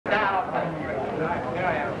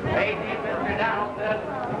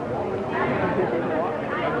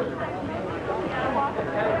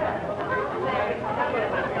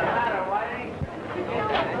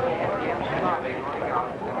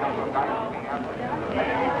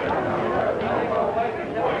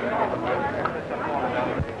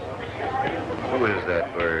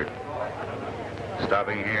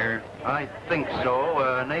stopping here? I think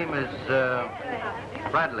so. Name is,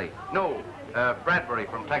 Bradley. No, Bradbury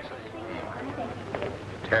from Texas.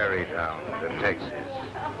 Tarrytown to Texas.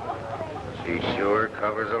 She sure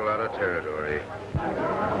covers a lot of territory.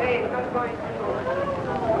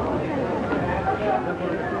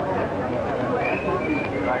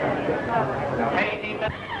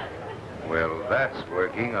 Well, that's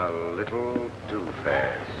working a little too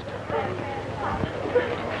fast.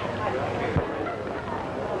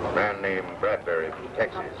 Man named Bradbury from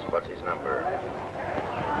Texas. What's his number?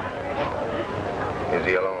 Is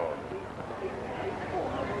he alone?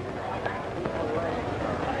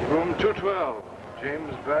 Room 212.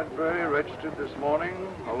 James Bradbury, registered this morning,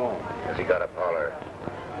 alone. Has he got a parlor?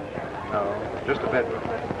 No, just a bedroom.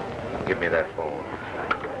 Give me that phone.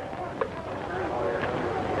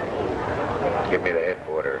 Give me the head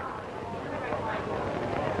porter.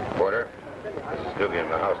 Porter, this is Dugan,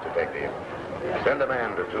 the house detective. Send a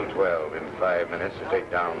man to 212 in 5 minutes to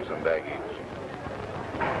take down some baggage.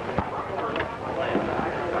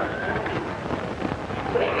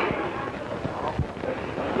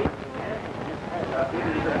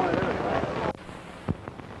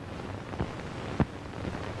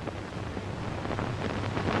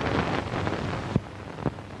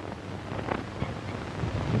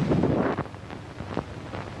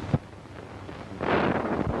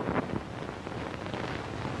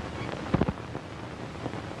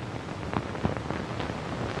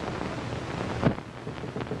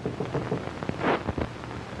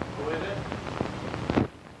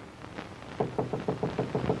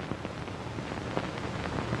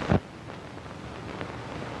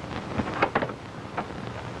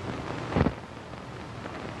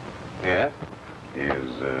 Yes?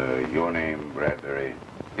 Is your name Bradbury?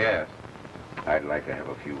 Yes. I'd like to have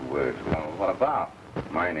a few words with you. Well, what about?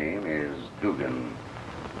 My name is Dugan.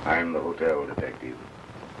 I'm the hotel detective.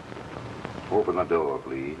 Open the door,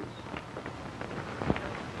 please.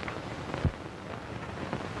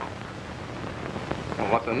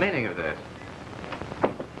 Well, what's the meaning of this?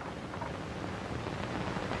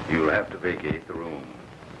 You'll have to vacate the room.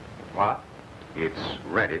 What? It's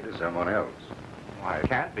rented to someone else. Why, it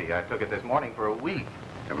can't be. I took it this morning for a week.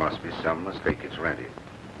 There must be some mistake. It's rented.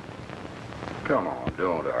 Come on,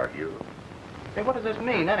 don't argue. Hey, what does this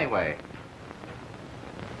mean, anyway?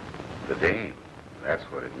 The dame, that's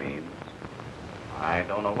what it means. I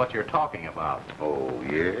don't know what you're talking about. Oh,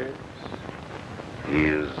 yes?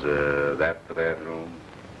 Is that the bathroom?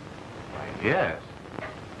 Why, yes.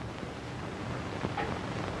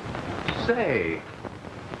 Say,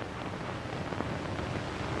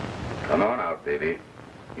 Come on out, baby.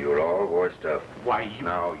 You're all washed up. why, you...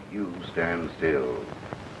 Now, you stand still.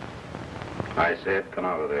 I said, come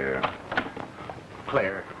out of there.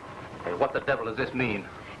 Claire, hey, what the devil does this mean?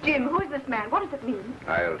 Jim, who is this man? What does it mean?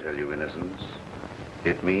 I'll tell you, Innocence.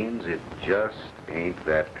 It means it just ain't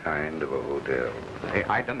that kind of a hotel. Hey,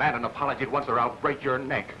 I demand an apology at once or I'll break your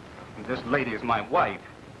neck. This lady is my wife.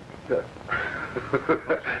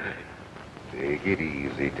 Take it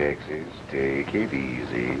easy, Texas. Take it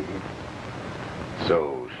easy.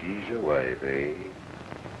 So, she's your wife, eh?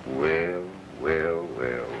 Well, well,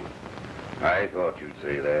 well. I thought you'd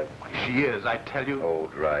say that. She is, I tell you. Oh,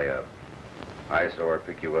 dry up. I saw her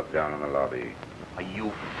pick you up down in the lobby.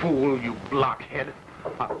 You fool, you blockhead.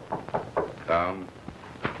 Come.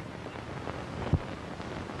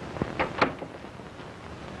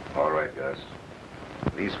 All right, Gus.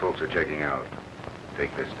 These folks are checking out.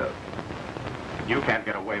 Take this stuff. You can't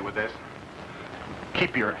get away with this.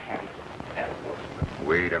 Keep your hands.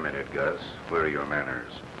 Wait a minute, Gus. Where are your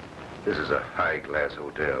manners? This is a high-class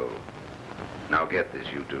hotel. Now get this,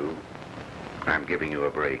 you two. I'm giving you a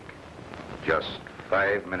break. Just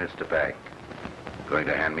 5 minutes to pack. Going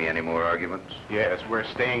to hand me any more arguments? Yes, we're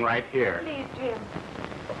staying right here. Please, Jim.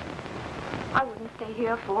 I wouldn't stay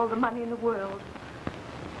here for all the money in the world.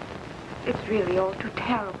 It's really all too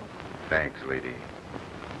terrible. Thanks, lady.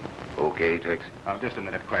 Okay, Tex? Just a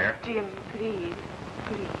minute, Claire. Jim, please,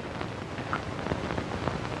 please.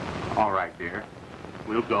 All right, dear.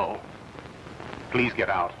 We'll go. Please get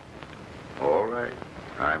out. All right.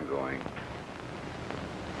 I'm going.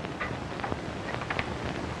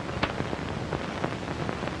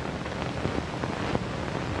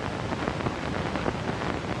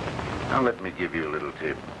 Now let me give you a little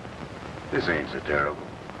tip. This ain't so terrible.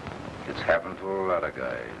 It's happened to a lot of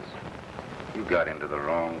guys. You got into the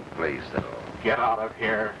wrong place, that's all. Get out of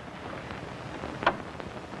here.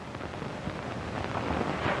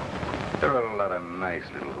 There are a lot of nice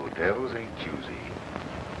little hotels, ain't choosy.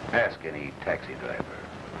 Ask any taxi driver.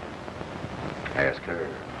 Ask her.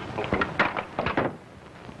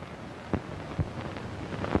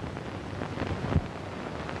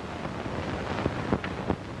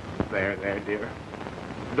 there, dear.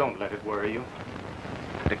 Don't let it worry you.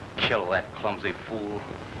 To kill that clumsy fool.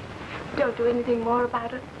 Don't do anything more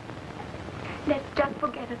about it. Let's just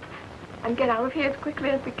forget it and get out of here as quickly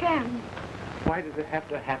as we can. Why does it have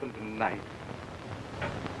to happen tonight?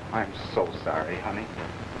 I'm so sorry, honey.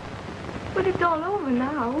 But it's all over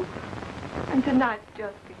now. And tonight's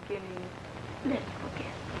just beginning. Let's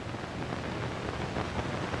forget.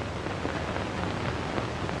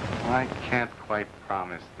 I can't quite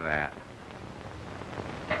promise that.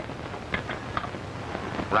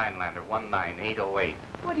 Rhinelander 19808.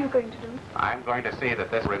 What are you going to do? I'm going to see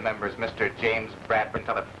that this remembers Mr. James Bradford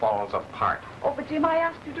until it falls apart. Oh, but Jim, I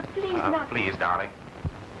asked you to please not... Please, darling.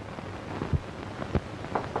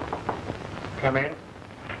 Come in.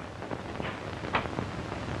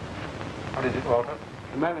 What is it, Walter?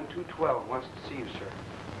 The man in 212 wants to see you, sir.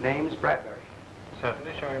 Name's Bradbury.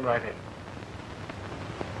 Certainly, show him right in.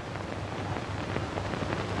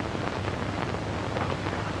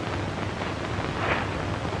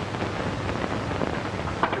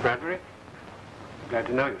 Mr. Bradbury? Glad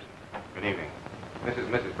to know you, sir. Good evening. This is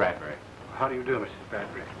Mrs. Bradbury. How do you do, Mrs.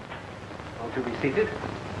 Bradbury? Won't you be seated?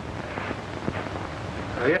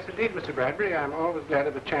 Yes, indeed, Mr. Bradbury. I'm always glad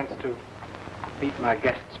of a chance to meet my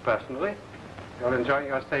guests personally. You're enjoying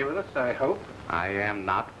your stay with us, I hope. I am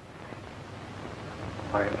not.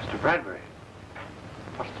 Why, Mr. Bradbury,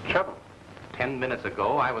 what's the trouble? 10 minutes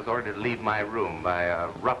ago, I was ordered to leave my room by a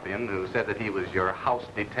ruffian who said that he was your house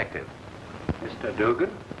detective. Mr.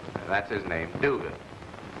 Dugan? That's his name, Dugan.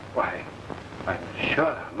 Why, I'm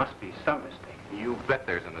sure there must be some mistake. You bet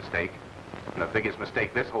there's a mistake. And the biggest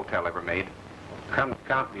mistake this hotel ever made. Can't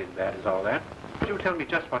be as bad as all that. Could you tell me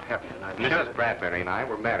just what happened? And I'm sure Mrs. that... Bradbury and I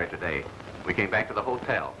were married today. We came back to the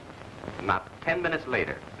hotel. Not 10 minutes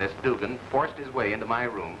later, this Dugan forced his way into my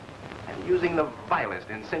room and, using the vilest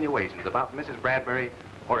insinuations about Mrs. Bradbury,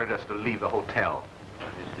 ordered us to leave the hotel.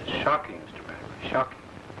 This is shocking, Mr. Bradbury, shocking.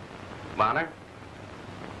 Bonner,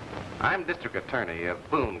 I'm district attorney of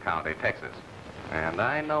Boone County, Texas, and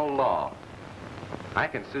I know law. I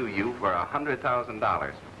can sue you for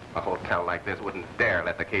 $100,000. A hotel like this wouldn't dare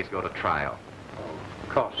let the case go to trial. Oh, of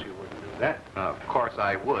course you wouldn't do that. Of course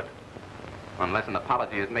I would, unless an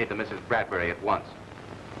apology is made to Mrs. Bradbury at once.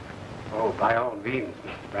 Oh, by all means,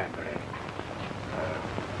 Mr. Bradbury.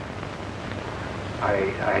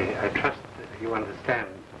 I trust that you understand,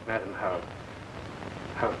 madam, how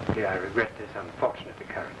deeply I regret this unfortunate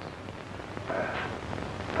occurrence.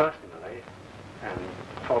 Personally, and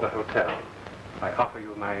for the hotel, I offer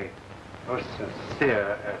you my most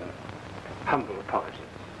sincere and humble apologies.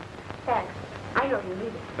 Thanks. I know you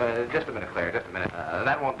need it. Just a minute, Claire, just a minute.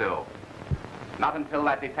 That won't do. Not until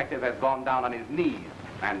that detective has gone down on his knees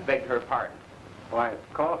and begged her pardon. Why,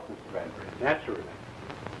 of course, Mr. Bradbury, naturally.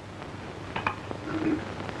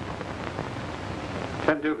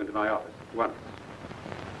 Send Dugan to my office at once.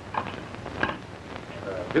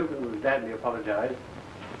 Dugan will gladly apologize,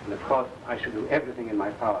 and of course I shall do everything in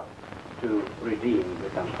my power to redeem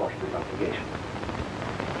this unfortunate obligation.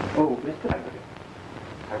 Oh, Mr. Bradbury,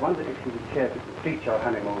 I wonder if you would care to complete your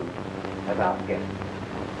honeymoon as our guest.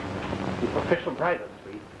 The official bridal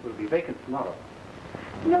suite will be vacant tomorrow.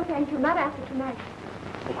 No, thank you. Not after tonight.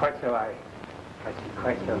 Oh, quite so, I see,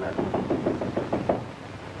 quite so, madam.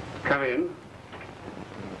 Come in.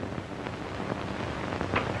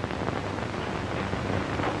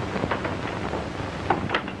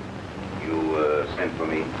 You, sent for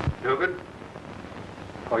me? Dugan,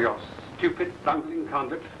 for your stupid, bungling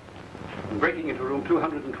conduct in breaking into room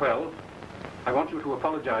 212, I want you to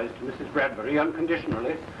apologize to Mrs. Bradbury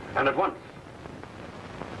unconditionally and at once.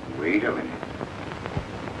 Wait a minute.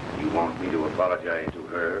 You want me to apologize to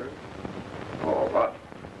her? Or what?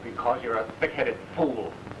 Because you're a thick-headed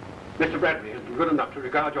fool. Mr. Bradbury has been good enough to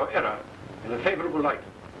regard your error in a favorable light.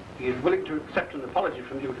 He is willing to accept an apology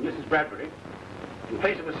from you to Mrs. Bradbury in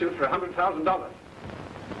place of a suit for $100,000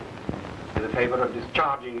 in the favor of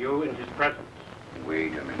discharging you in his presence.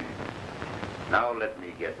 Wait a minute. Now let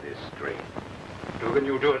me get this straight. Dugan,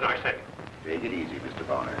 you do as I say. Take it easy, Mr.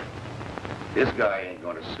 Bonner. This guy ain't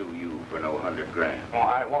gonna sue you for no $100,000. Oh,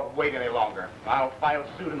 I won't wait any longer. I'll file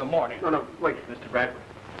suit in the morning. No, wait, Mr. Bradbury.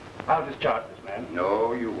 I'll discharge this man.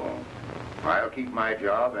 No, you won't. I'll keep my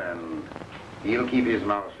job, and he'll keep his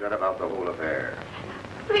mouth shut about the whole affair.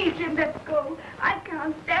 Please, Jim, let's go. I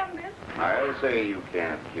can't stand this. I'll say you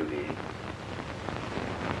can't, cutie.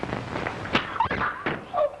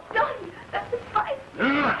 Oh, Don, that's a fight.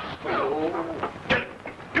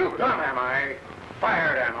 Dumb am I?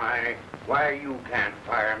 Fired am I? Why, you can't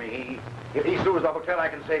fire me. If he sues the hotel, I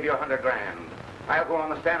can save you $100,000. I'll go on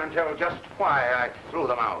the stand and tell just why I threw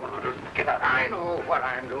them out. Get out. I know what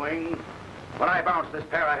I'm doing. When I bounced this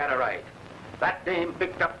pair, I had a right. That dame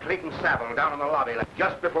picked up Clayton Saville down in the lobby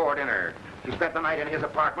just before dinner. She spent the night in his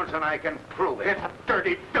apartments, and I can prove it. It's a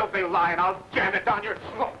dirty, filthy lie, and I'll jam it down your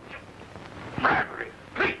throat. Bradbury,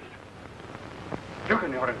 please. You're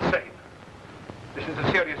insane. This is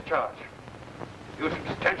a serious charge. You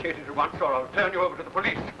substantiate it at once, or I'll turn you over to the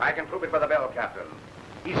police. I can prove it by the bell captain.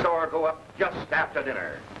 He saw her go up just after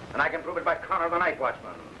dinner. And I can prove it by Connor, the night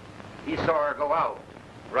watchman. He saw her go out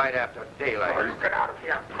right after daylight. Oh, you get out of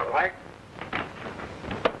here, polite.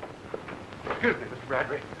 Excuse me, Mr.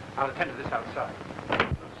 Bradbury. I'll attend to this outside.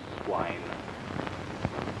 Swine.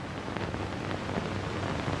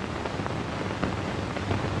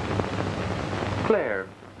 Claire,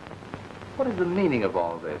 what is the meaning of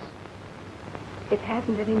all this? It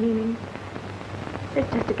hasn't any meaning.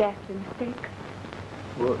 It's just a ghastly mistake.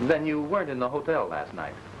 Well, then you weren't in the hotel last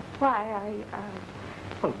night. Why,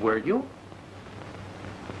 Well, were you?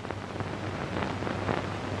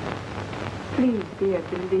 Please, dear,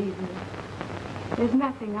 believe me. There's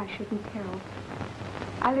nothing I shouldn't tell.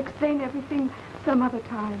 I'll explain everything some other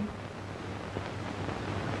time.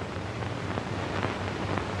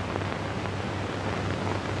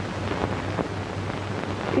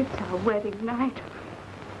 It's our wedding night.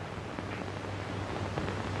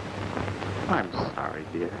 I'm sorry,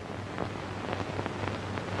 dear.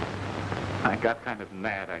 I got kind of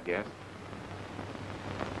mad, I guess.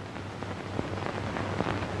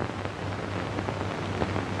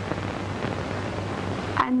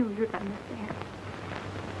 I knew you'd understand.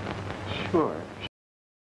 Sure.